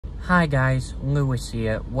Hi guys, Lewis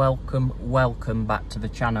here. Welcome back to the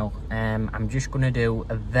channel. I'm just going to do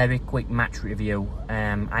a very quick match review.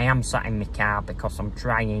 I am sat in my car because I'm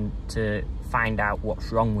trying to find out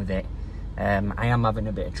what's wrong with it. I am having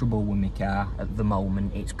a bit of trouble with my car at the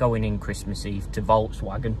moment. It's going in Christmas Eve to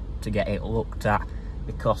Volkswagen to get it looked at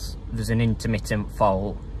because there's an intermittent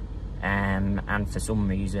fault, and for some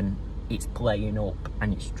reason it's playing up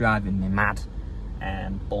and it's driving me mad.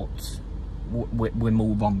 But we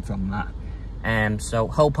move on from that. So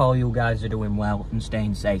hope all you guys are doing well and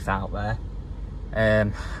staying safe out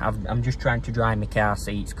there. I'm just trying to dry my car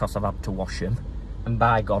seats because I've had to wash them, and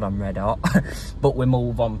by God I'm red hot. But we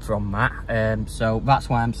move on from that. So that's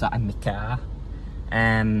why I'm sat in my car.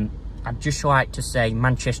 I'd just like to say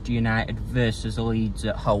Manchester United versus Leeds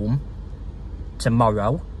at home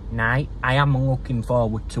tomorrow night. I am looking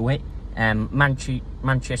forward to it.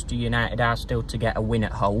 Manchester United are still to get a win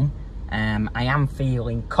at home. I am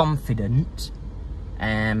feeling confident.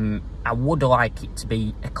 I would like it to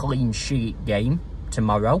be a clean sheet game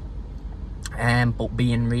tomorrow, but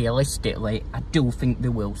being realistically, I do think they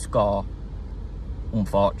will score,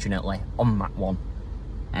 unfortunately, on that one.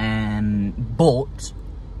 But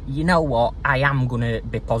you know what, I am going to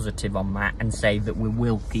be positive on that and say that we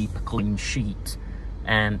will keep a clean sheet.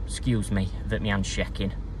 Excuse me that my hand's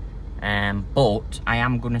shaking. But I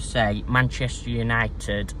am going to say Manchester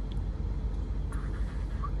United.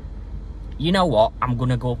 You know what, I'm going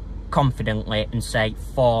to go confidently and say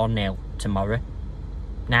 4-0 tomorrow.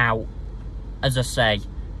 Now, as I say,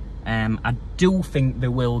 I do think they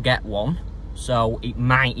will get one, so it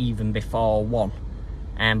might even be 4-1.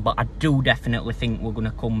 But I do definitely think we're going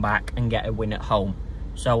to come back and get a win at home.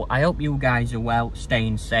 So I hope you guys are well,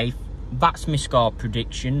 staying safe. That's my score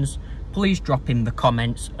predictions. Please drop in the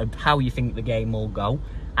comments of how you think the game will go.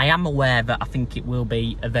 I am aware that I think it will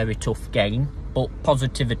be a very tough game, but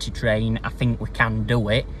positivity train, I think we can do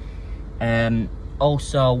it.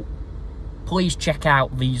 Also, please check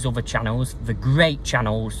out these other channels, the great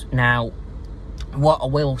channels. Now, what I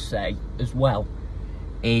will say as well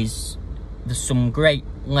is there's some great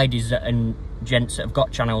ladies and gents that have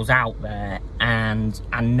got channels out there, and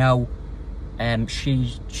I know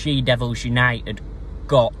She Devils United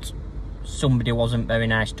got somebody wasn't very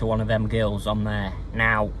nice to one of them girls on there.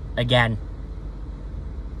 Now, again,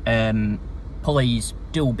 please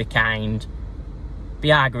do be kind.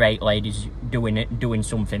 They are great ladies doing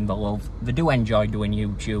something they love. They do enjoy doing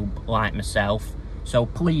YouTube like myself. So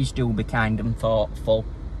please do be kind and thoughtful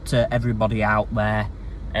to everybody out there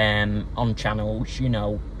on channels. You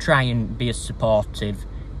know, try and be as supportive.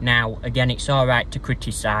 Now, again, it's alright to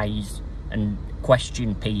criticise and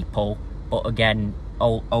question people, but again,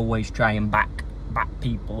 always try and back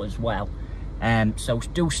people as well. So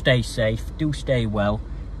do stay safe, do stay well.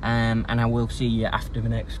 And I will see you after the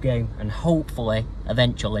next game, and hopefully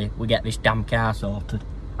eventually we get this damn car sorted.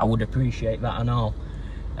 I would appreciate that and all.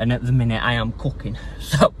 And at the minute I am cooking,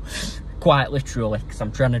 so quite literally, because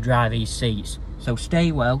I'm trying to dry these seats. So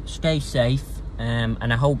stay well, stay safe,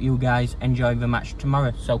 and I hope you guys enjoy the match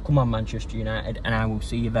tomorrow. So come on, Manchester United, and I will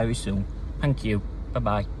see you very soon. Thank you, bye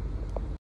bye.